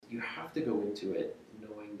you have to go into it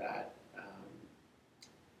knowing that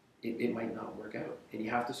it might not work out, and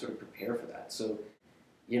you have to sort of prepare for that. So,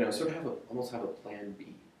 sort of almost have a plan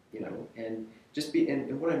B, and just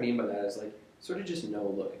and what I mean by that is like, sort of just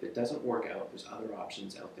know, look, if it doesn't work out, there's other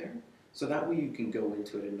options out there. So that way you can go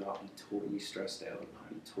into it and not be totally stressed out, not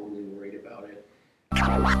be totally worried about it.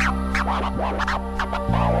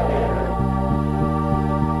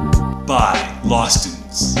 By law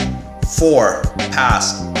students. For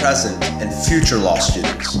past, present, and future law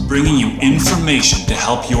students. Bringing you information to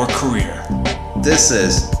help your career. This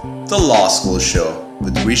is The Law School Show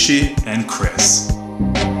with Rishi and Chris.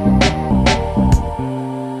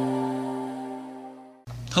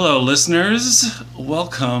 Hello, listeners.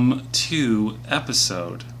 Welcome to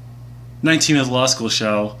episode 19 of The Law School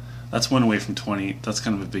Show. That's one away from 20. That's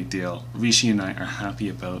kind of a big deal. Rishi and I are happy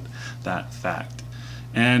about that fact.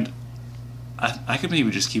 And I could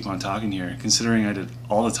maybe just keep on talking here, considering I did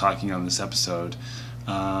all the talking on this episode.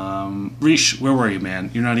 Rish, where were you,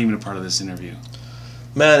 man? You're not even a part of this interview.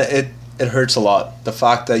 Man, it hurts a lot. The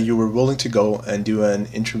fact that you were willing to go and do an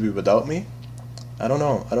interview without me, I don't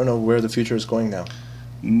know. I don't know where the future is going now.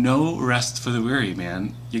 No rest for the weary,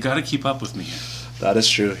 man. You got to keep up with me here. That is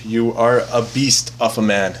true. You are a beast of a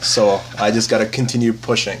man, so I just got to continue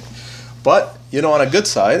pushing. But, on a good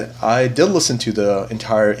side, I did listen to the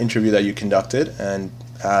entire interview that you conducted, and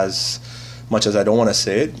as much as I don't want to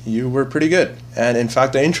say it, you were pretty good. And in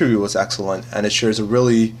fact, the interview was excellent, and it shares a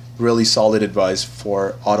really, really solid advice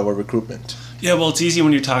for Ottawa Recruitment. Yeah, well, it's easy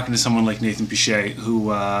when you're talking to someone like Nathan Piche,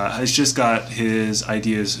 who has just got his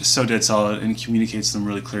ideas so dead solid and communicates them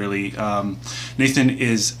really clearly. Nathan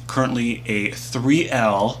is currently a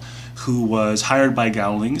 3L who was hired by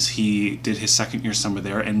Gowlings. He did his second year summer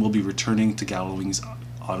there and will be returning to Gowlings,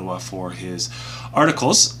 Ottawa for his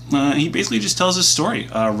articles. He basically just tells his story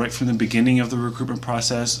right from the beginning of the recruitment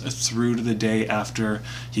process through to the day after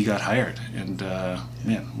he got hired. And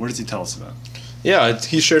man, what does he tell us about? Yeah,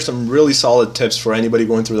 he shares some really solid tips for anybody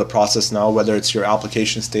going through the process now, whether it's your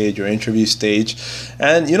application stage, your interview stage.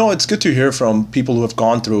 And, it's good to hear from people who have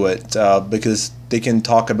gone through it because they can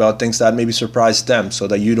talk about things that maybe surprised them so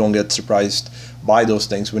that you don't get surprised by those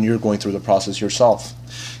things when you're going through the process yourself.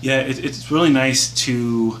 Yeah, it's really nice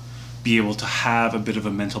to be able to have a bit of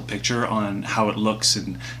a mental picture on how it looks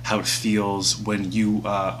and how it feels when you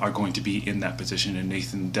are going to be in that position, and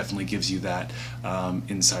Nathan definitely gives you that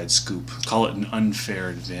inside scoop. Call it an unfair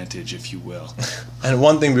advantage, if you will. And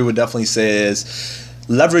one thing we would definitely say is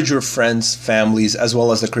leverage your friends, families, as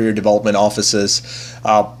well as the career development offices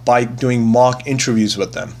by doing mock interviews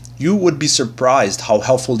with them. You would be surprised how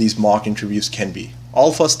helpful these mock interviews can be. All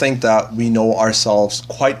of us think that we know ourselves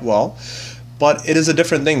quite well, but it is a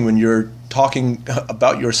different thing when you're talking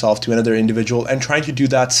about yourself to another individual and trying to do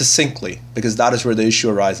that succinctly, because that is where the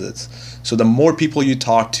issue arises. So the more people you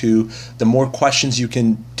talk to, the more questions you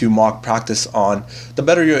can do mock practice on, the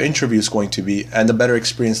better your interview is going to be and the better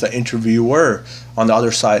experience the interviewer on the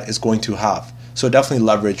other side is going to have. So definitely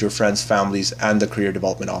leverage your friends, families, and the career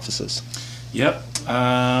development offices. Yep.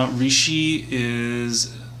 Rishi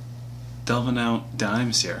is delving out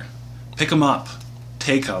dimes here. Pick them up.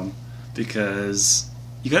 Take them. Because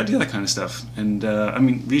you got to do that kind of stuff. And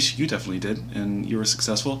Rishi, you definitely did, and you were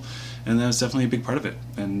successful, and that was definitely a big part of it.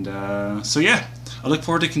 And so yeah, I look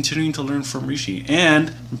forward to continuing to learn from Rishi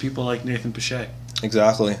and from people like Nathan Piche.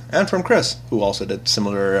 Exactly, and from Chris, who also did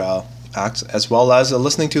similar acts, as well as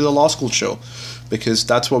listening to the Law School Show, because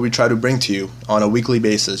that's what we try to bring to you on a weekly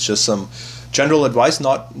basis. Just some general advice,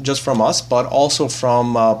 not just from us, but also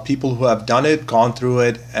from people who have done it, gone through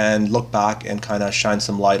it, and look back and kind of shine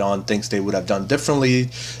some light on things they would have done differently,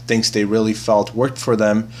 things they really felt worked for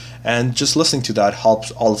them, and just listening to that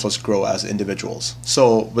helps all of us grow as individuals.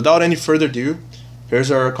 So without any further ado,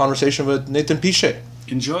 here's our conversation with Nathan Piche.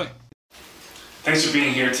 Enjoy. Thanks for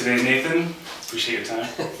being here today, Nathan. Appreciate your time.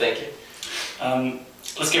 Thank you.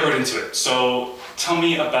 Let's get right into it. So tell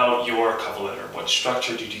me about your cover letter. What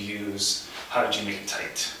structure did you use? How did you make it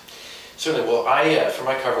tight? Certainly. Well, for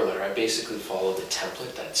my cover letter, I basically followed the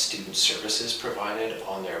template that Student Services provided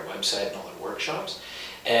on their website and all their workshops.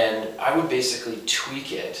 And I would basically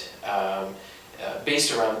tweak it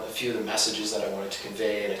based around a few of the messages that I wanted to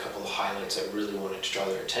convey and a couple of highlights I really wanted to draw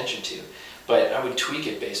their attention to. But I would tweak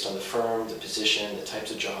it based on the firm, the position, the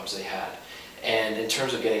types of jobs they had. And in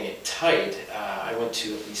terms of getting it tight, I went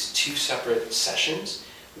to at least 2 separate sessions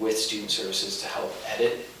with Student Services to help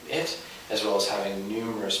edit it, as well as having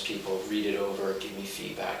numerous people read it over, give me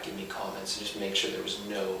feedback, give me comments, and just make sure there was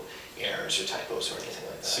no errors or typos or anything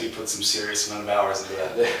like that. So you put some serious amount of hours into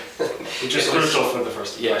that, which is crucial for the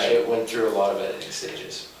first impression. Yeah, it went through a lot of editing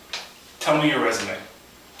stages. Tell me your resume.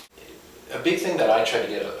 big thing that I tried to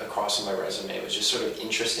get across in my resume was just sort of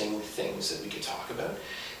interesting things that we could talk about.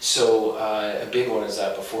 So a big one is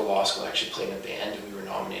that before law school I actually played in a band and we were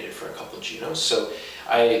nominated for a couple of Junos. So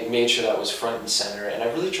I made sure that was front and center, and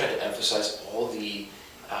I really tried to emphasize all the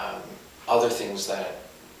other things that,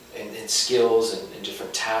 and skills and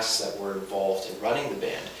different tasks that were involved in running the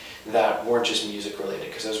band that weren't just music related,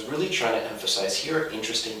 because I was really trying to emphasize here are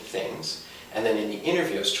interesting things, and then in the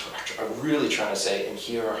interviews I'm really trying to say, and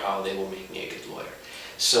here are how they will make me a good lawyer.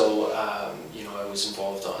 So, you know, I was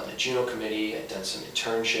involved on the Juno committee, I'd done some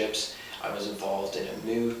internships, I was involved in a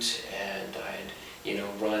moot, and I'd, you know,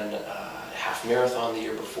 run a half marathon the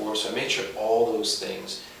year before, so I made sure all those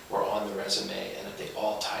things were on the resume and that they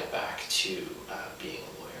all tied back to being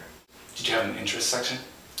a lawyer. Did you have an interest section?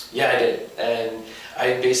 Yeah, I did, and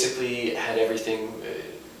I basically had everything.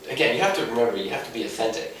 Again, you have to remember, you have to be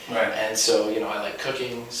authentic. Right. And so, you know, I like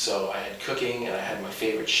cooking, so I had cooking, and I had my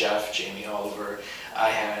favorite chef, Jamie Oliver. I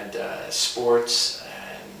had sports,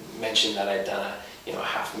 and mentioned that I'd done a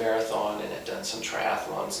half marathon, and had done some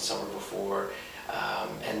triathlons the summer before.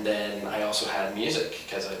 And then I also had music,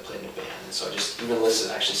 because I played in a band. And so I just even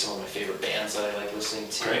listed actually some of my favorite bands that I like listening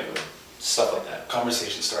to, Great. Stuff like that.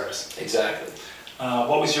 Conversation starters. Exactly.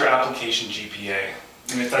 What was your application GPA?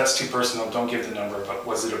 And if that's too personal, don't give the number, but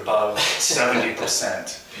was it above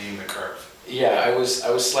 70% being the curve? Yeah, I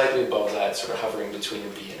was slightly above that, sort of hovering between a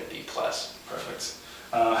B and a B+. Perfect.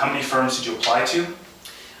 How many firms did you apply to?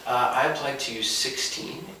 I applied to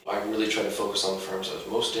 16. I really tried to focus on the firms I was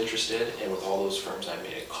most interested in, and with all those firms I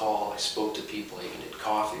made a call, I spoke to people, I even did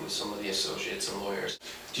coffee with some of the associates and lawyers.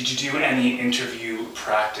 Did you do any interview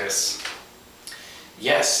practice?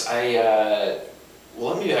 Yes,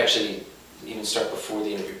 well, let me actually even start before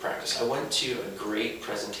the interview practice. I went to a great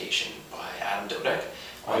presentation by Adam Dodek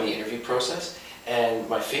on the interview process, and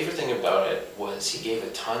my favorite thing about it was he gave a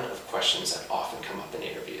ton of questions that often come up in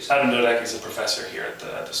interviews. Adam Dodek is a professor here at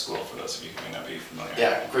the school, for those of you who may not be familiar.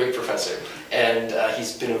 Yeah, great professor, and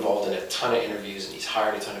he's been involved in a ton of interviews, and he's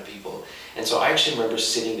hired a ton of people. And so I actually remember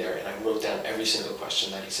sitting there and I wrote down every single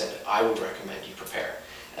question that he said, I would recommend you prepare.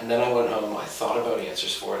 And then I went home, I thought about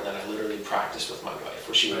answers for it, and then I literally practiced with my wife,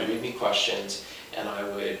 where she would read me questions, and I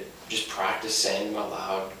would just practice saying them out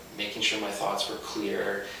loud, making sure my thoughts were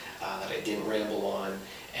clear, that I didn't ramble on,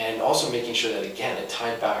 and also making sure that, again, it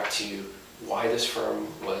tied back to why this firm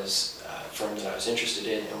was a firm that I was interested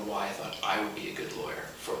in, and why I thought I would be a good lawyer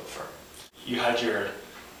for the firm. You had your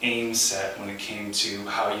aim set when it came to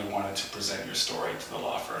how you wanted to present your story to the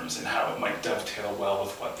law firms and how it might dovetail well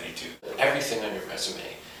with what they do. Everything on your resume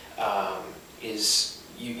is,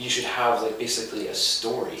 you should have like basically a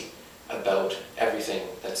story about everything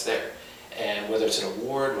that's there. And whether it's an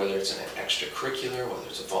award, whether it's an extracurricular, whether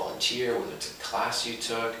it's a volunteer, whether it's a class you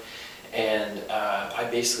took. And I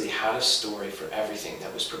basically had a story for everything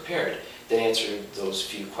that was prepared that answered those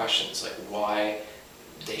few questions, like why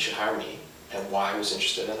they should hire me, and why I was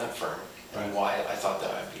interested in that firm, and why I thought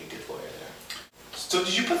that I'd be a good lawyer there. So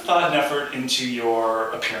did you put thought and effort into your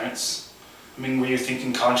appearance? I mean, were you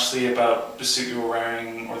thinking consciously about the suit you were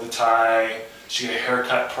wearing or the tie? Did you get a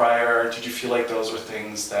haircut prior? Did you feel like those were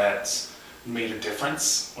things that made a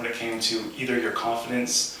difference when it came to either your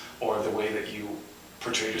confidence or the way that you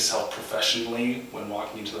portrayed yourself professionally when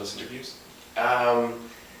walking into those interviews?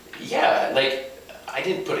 Yeah, like I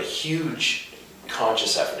didn't put a huge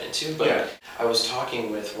conscious effort into, but I was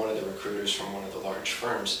talking with one of the recruiters from one of the large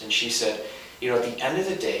firms, and she said, you know, at the end of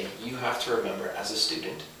the day, you have to remember as a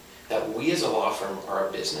student that we as a law firm are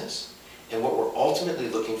a business, and what we're ultimately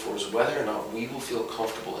looking for is whether or not we will feel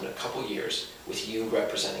comfortable in a couple years with you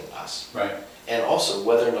representing us. Right. And also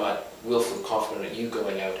whether or not we'll feel confident at you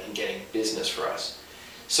going out and getting business for us.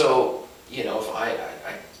 So, you know, if I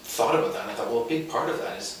thought about that, and I thought, well, a big part of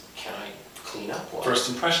that is, can I clean up well? First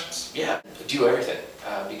impressions. Yeah, do everything.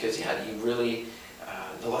 Because, yeah, you really,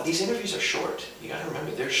 these interviews are short. You got to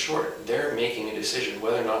remember, they're short. They're making a decision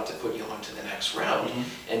whether or not to put you on to the next round,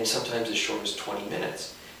 and sometimes as short as 20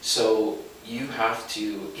 minutes. So you have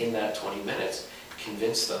to, in that 20 minutes,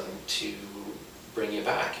 convince them to bring you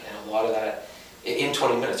back. And a lot of that, in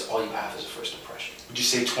 20 minutes, all you have is a first impression. Would you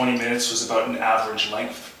say 20 minutes was about an average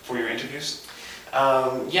length for your interviews?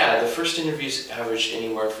 Yeah, the first interviews averaged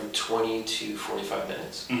anywhere from 20 to 45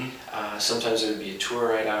 minutes. Sometimes there would be a tour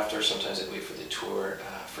right after, sometimes I'd wait for the tour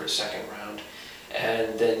for a second round.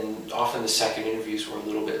 And then often the second interviews were a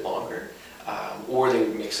little bit longer, or they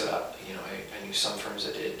would mix it up. You know, I knew some firms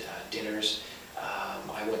that did dinners.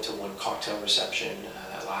 I went to one cocktail reception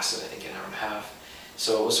that lasted, I think, an hour and a half.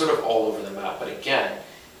 So it was sort of all over the map. But again,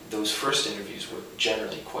 those first interviews were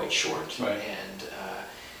generally quite short. Right. And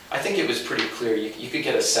I think it was pretty clear. You could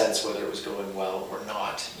get a sense whether it was going well or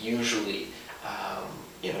not, usually,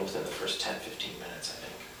 within the first 10, 15 minutes, I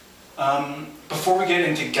think. Before we get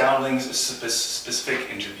into Gowlings specific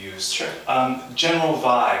interviews, Sure. General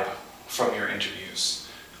vibe from your interviews.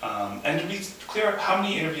 And to be clear, how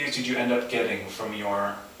many interviews did you end up getting from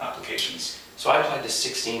your applications? So I applied to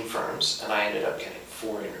 16 firms, and I ended up getting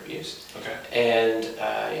 4 interviews. Okay. And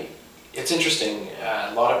it's interesting,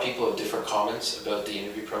 a lot of people have different comments about the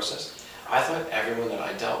interview process. I thought everyone that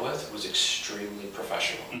I dealt with was extremely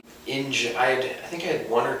professional. I think I had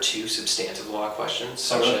 1 or 2 substantive law questions,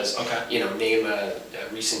 such as, name a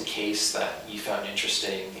recent case that you found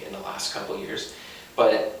interesting in the last couple of years.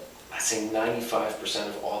 But I'd say 95%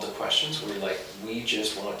 of all the questions were like, we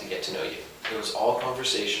just want to get to know you. It was all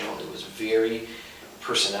conversational, it was very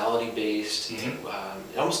personality based. Mm-hmm.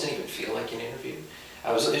 It almost didn't even feel like an interview.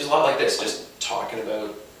 It was a lot like this, just talking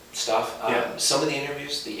about stuff. Some of the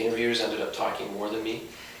interviewers ended up talking more than me,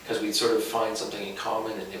 because we'd sort of find something in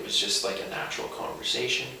common and it was just like a natural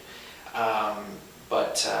conversation. I've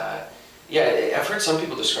heard some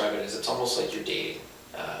people describe it as it's almost like you're dating,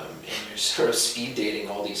 and you're sort of speed dating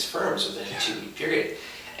all these firms within a 2-week period.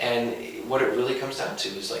 And what it really comes down to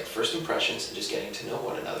is like first impressions and just getting to know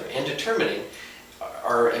one another and determining,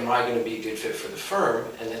 am I going to be a good fit for the firm?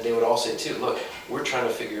 And then they would all say too, look, we're trying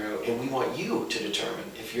to figure out, and we want you to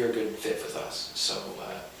determine if you're a good fit with us. So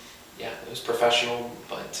it was professional,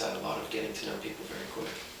 but a lot of getting to know people very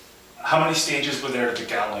quick. How many stages were there to the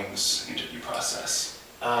Gowlings interview process?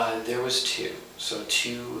 There was 2. So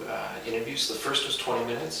 2 interviews. The first was 20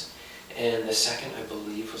 minutes, and the second, I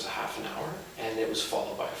believe, was a half an hour, and it was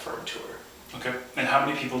followed by a firm tour. Okay. And how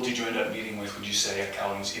many people did you end up meeting with, would you say, at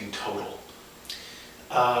Gowlings in total?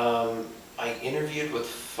 I interviewed with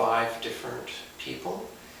 5 different people,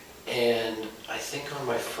 and I think on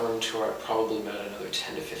my firm tour I probably met another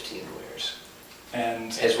 10 to 15 lawyers,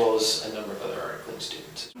 and as well as a number of other articling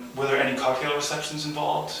students. Were there any cocktail receptions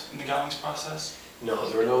involved in the Gowlings process? No,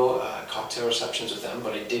 there were no cocktail receptions with them,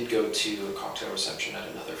 but I did go to a cocktail reception at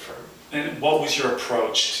another firm. And what was your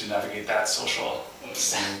approach to navigate that social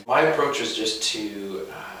scene? My approach was just to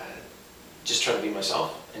try to be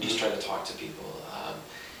myself and just try to talk to people.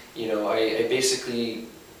 I basically,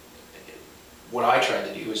 what I tried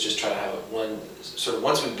to do was just try to have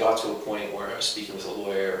once we got to a point where I was speaking with a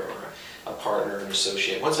lawyer or a partner, an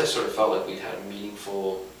associate, once I sort of felt like we'd had a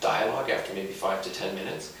meaningful dialogue after maybe 5 to 10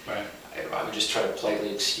 minutes, right. I would just try to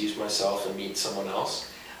politely excuse myself and meet someone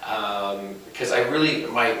else. Because I really,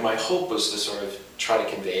 my hope was to sort of try to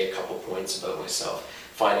convey a couple points about myself,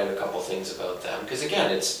 find out a couple things about them. Because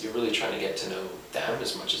again, you're really trying to get to know them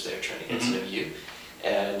as much as they're trying to get to know you.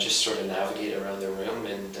 And just sort of navigate around the room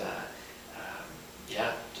and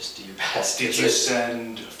just do your best. Did you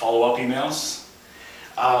send follow-up emails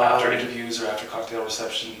after interviews or after cocktail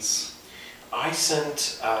receptions? I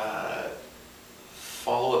sent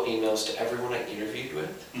follow-up emails to everyone I interviewed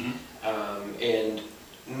with. Mm-hmm. And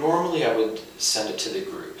normally I would send it to the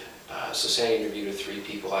group. So say I interviewed with 3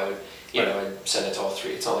 people, I would, I'd send it to all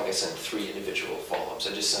 3. It's not like I sent 3 individual follow-ups.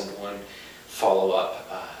 I just send one follow-up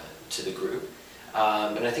to the group.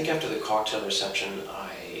 And I think after the cocktail reception,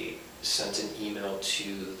 I sent an email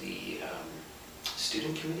to the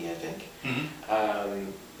student committee, I think,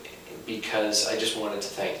 because I just wanted to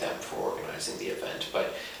thank them for organizing the event.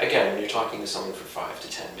 But again, when you're talking to someone for 5 to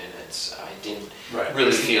 10 minutes, I didn't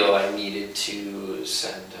really feel I needed to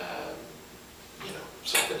send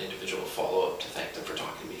sort of an individual follow-up to thank them for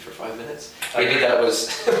talking to me for 5 minutes. Maybe that was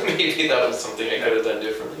something I could have done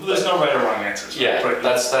differently. Well, there's no right or wrong answers. Right? Yeah, but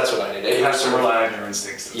that's what I did. You have to rely on your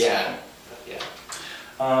instincts. Yeah.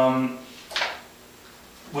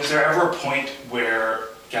 Was there ever a point where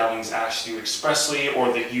Gowlings asked you expressly,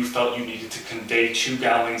 or that you felt you needed to convey to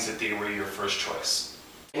Gowlings that they were your first choice?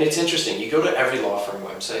 And it's interesting. You go to every law firm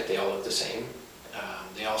website; they all look the same.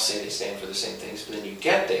 They all say they stand for the same things, but then you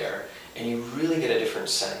get there and you really get a different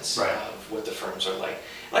sense of what the firms are like.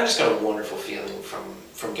 And I just got a wonderful feeling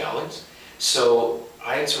from Gowlings. So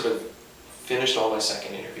I had sort of finished all my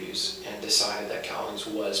second interviews and decided that Gowlings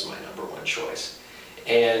was my #1 choice.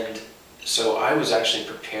 And so I was actually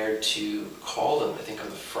prepared to call them, I think on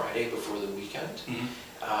the Friday before the weekend,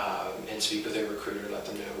 and speak with their recruiter, let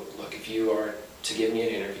them know, look, if you are to give me an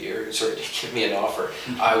interview, or sort of to give me an offer,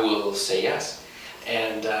 I will say yes.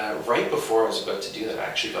 And right before I was about to do that, I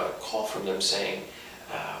actually got a call from them saying,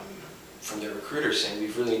 from their recruiter saying,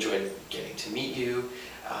 we've really enjoyed getting to meet you.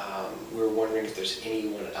 We're wondering if there's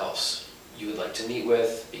anyone else you would like to meet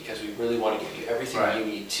with, because we really want to give you everything you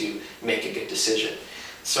need to make a good decision.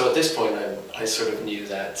 So at this point, I sort of knew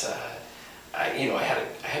that I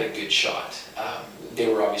had a good shot.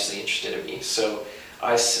 they were obviously interested in me. So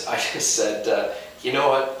I just said, you know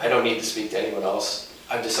what, I don't need to speak to anyone else.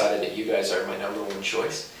 I've decided that you guys are my number one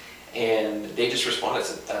choice. And they just responded,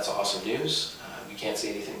 said, that's awesome news. We can't say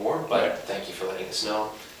anything more, but thank you for letting us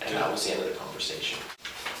know. And that was the end of the conversation.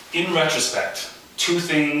 In retrospect, 2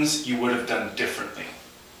 things you would have done differently.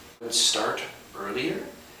 I would start earlier,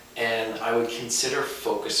 and I would consider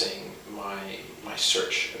focusing my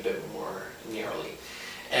search a bit more narrowly.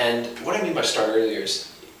 And what I mean by start earlier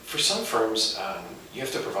is, for some firms, you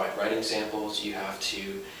have to provide writing samples, you have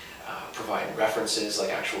to provide references, like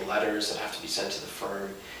actual letters that have to be sent to the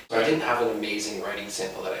firm. So I didn't have an amazing writing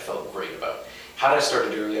sample that I felt great about. Had I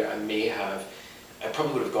started earlier, I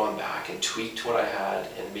probably would have gone back and tweaked what I had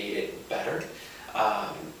and made it better.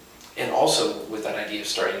 And also with that idea of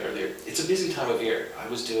starting earlier, it's a busy time of year. I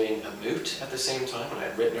was doing a moot at the same time, and I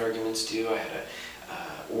had written arguments due. I had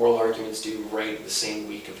oral arguments due right the same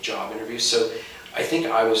week of job interviews. So I think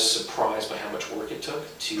I was surprised by how much work it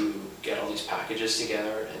took to get all these packages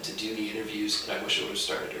together and to do the interviews, and I wish it would have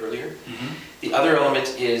started earlier. Mm-hmm. The other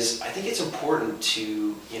element is, I think it's important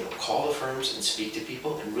to call the firms and speak to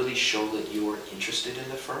people and really show that you're interested in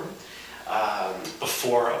the firm.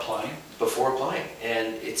 Before applying? Before applying.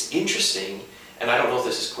 And it's interesting, and I don't know if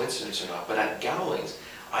this is coincidence or not, but at Gowlings,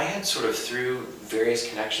 I had sort of, through various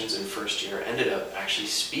connections in first year, ended up actually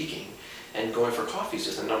speaking and going for coffees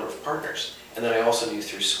with a number of partners. And then I also knew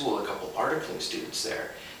through school a couple articling students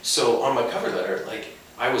there. So on my cover letter,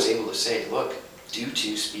 I was able to say, look, due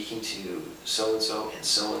to speaking to so-and-so and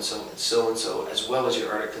so-and-so and so-and-so, as well as your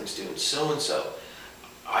articling student so-and-so,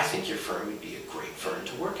 I think your firm would be a great firm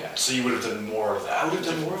to work at. So you would have done more of that? I would have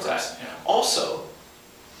done more of that. Yeah. Also,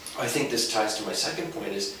 I think this ties to my second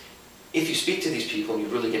point is, if you speak to these people and you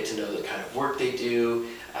really get to know the kind of work they do,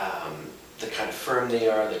 the kind of firm they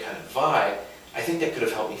are, the kind of vibe, I think that could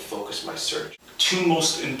have helped me focus my search. 2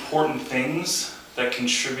 most important things that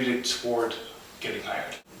contributed toward getting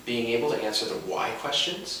hired. Being able to answer the why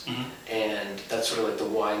questions, and that's sort of like the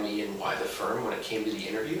why me and why the firm when it came to the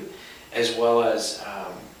interview, as well as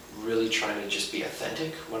really trying to just be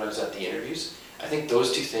authentic when I was at the interviews. I think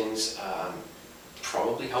those 2 things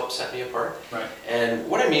probably helped set me apart. Right. And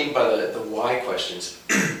what I mean by the why questions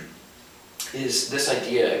is this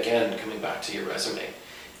idea, again, coming back to your resume.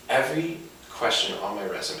 Every question on my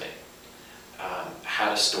resume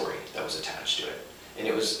had a story that was attached to it. And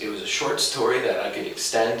it was a short story that I could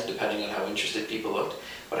extend depending on how interested people looked,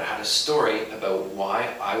 but I had a story about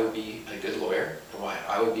why I would be a good lawyer and why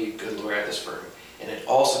I would be a good lawyer at this firm. And it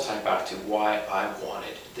also tied back to why I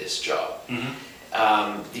wanted this job.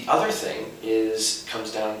 The other thing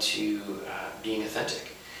comes down to being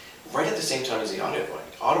authentic. Right at the same time as the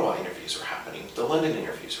Ottawa interviews were happening, the London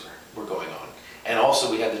interviews were going on. And also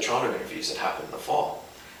we had the Toronto interviews that happened in the fall.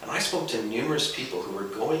 And I spoke to numerous people who were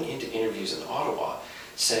going into interviews in Ottawa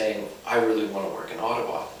saying, I really want to work in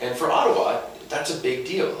Ottawa. And for Ottawa, that's a big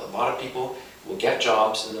deal. A lot of people will get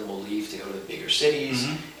jobs and then will leave to go to the bigger cities.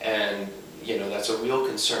 And that's a real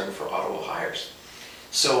concern for Ottawa hires.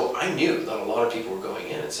 So I knew that a lot of people were going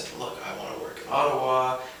in and said, look, I want to work in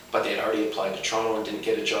Ottawa, but they had already applied to Toronto and didn't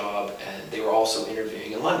get a job, and they were also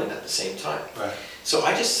interviewing in London at the same time. Right. So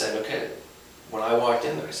I just said, okay, when I walked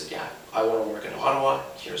in there, I said, yeah, I want to work in Ottawa,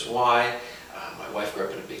 here's why. My wife grew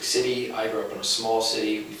up in a big city, I grew up in a small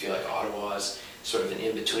city, we feel like Ottawa is sort of an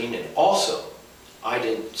in-between, and also, I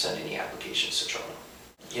didn't send any applications to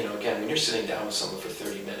Toronto. Again, when you're sitting down with someone for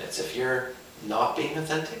 30 minutes, if you're not being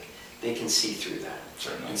authentic, they can see through that.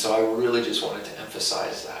 Certainly. And so I really just wanted to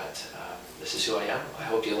emphasize that this is who I am. I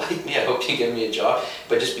hope you like me. I hope you give me a job.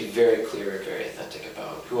 But just be very clear and very authentic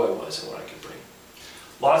about who I was and what I could bring.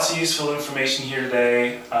 Lots of useful information here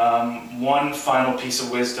today. One final piece of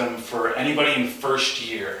wisdom for anybody in first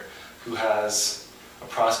year who has a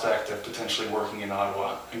prospect of potentially working in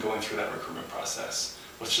Ottawa and going through that recruitment process.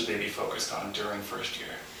 What should they be focused on during first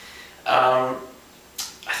year? I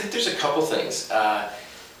think there's a couple things.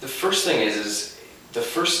 The first thing is the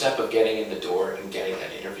first step of getting in the door and getting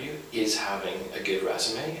that interview is having a good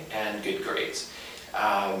resume and good grades.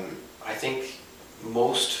 I think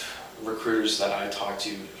most recruiters that I talked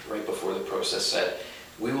to right before the process said,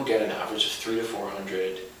 we will get an average of 300 to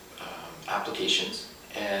 400 applications,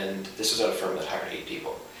 and this was at a firm that hired 8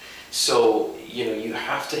 people. So, you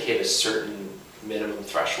have to hit a certain minimum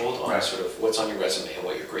threshold on sort of what's on your resume and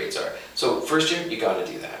what your grades are. So first year, you got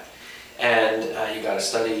to do that. And you got to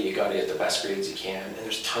study, you got to get the best grades you can, and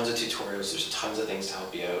there's tons of tutorials, there's tons of things to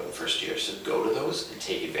help you out in first year, so go to those and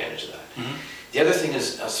take advantage of that. The other thing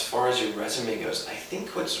is, as far as your resume goes, I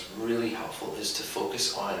think what's really helpful is to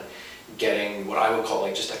focus on getting what I would call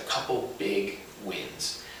just a couple big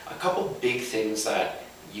wins. a couple big things that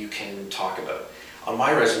you can talk about. On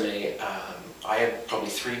my resume, I had probably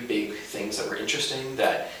 3 big things that were interesting,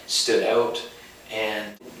 that stood out,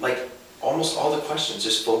 and like almost all the questions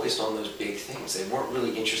just focused on those big things. They weren't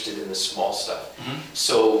really interested in the small stuff.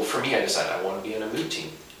 So for me, I decided I want to be on a moot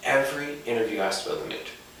team. Every interview asked about the moot.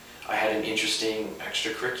 I had an interesting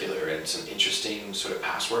extracurricular and some interesting sort of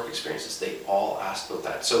past work experiences. They all asked about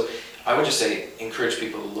that. So I would just say, encourage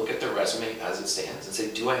people to look at their resume as it stands and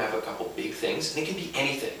say, do I have a couple big things? And it can be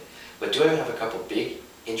anything, but do I have a couple big,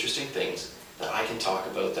 interesting things that I can talk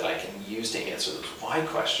about, that I can use to answer those why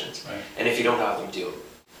questions? Right. And if you don't have them, do them.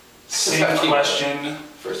 Same question.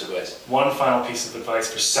 First advice. One final piece of advice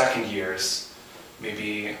for second years,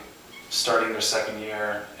 maybe starting their second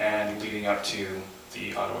year and leading up to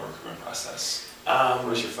the Ottawa recruitment process.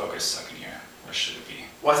 Where's your focus second year? Where should it be?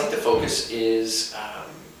 Well, I think the focus is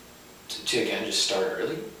to again, just start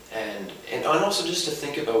early and also just to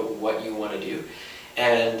think about what you want to do.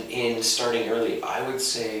 And in starting early, I would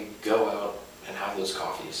say go out and have those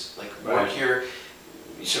coffees. Like work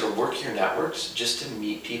your networks just to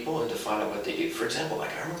meet people and to find out what they do. For example,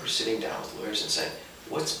 like I remember sitting down with lawyers and saying,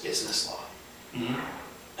 what's business law?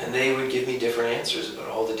 And they would give me different answers about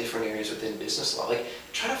all the different areas within business law. Like,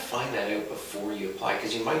 try to find that out before you apply,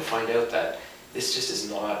 because you might find out that this just is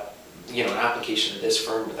not, an application to this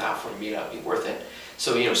firm or that firm may not be worth it.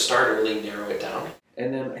 So, start early, narrow it down.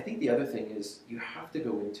 And then I think the other thing is you have to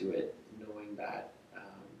go into it knowing that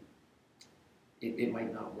it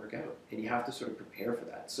might not work out, and you have to sort of prepare for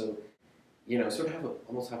that. So, sort of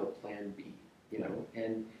almost have a plan B,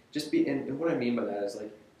 and just be, and what I mean by that is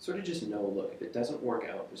like, sort of just know, look, if it doesn't work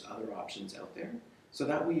out, there's other options out there. So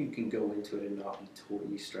that way you can go into it and not be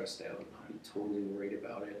totally stressed out, not be totally worried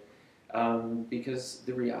about it. Because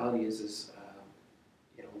the reality is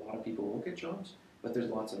a lot of people won't get jobs, but there's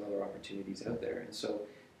lots of other opportunities out there. And so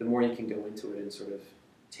the more you can go into it and sort of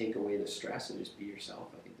take away the stress and just be yourself,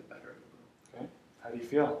 I think the better it will. Okay. How do you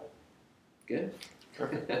feel? Good.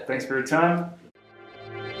 Perfect. Thanks for your time.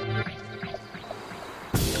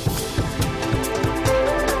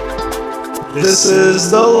 This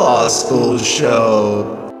is the Law School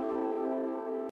Show.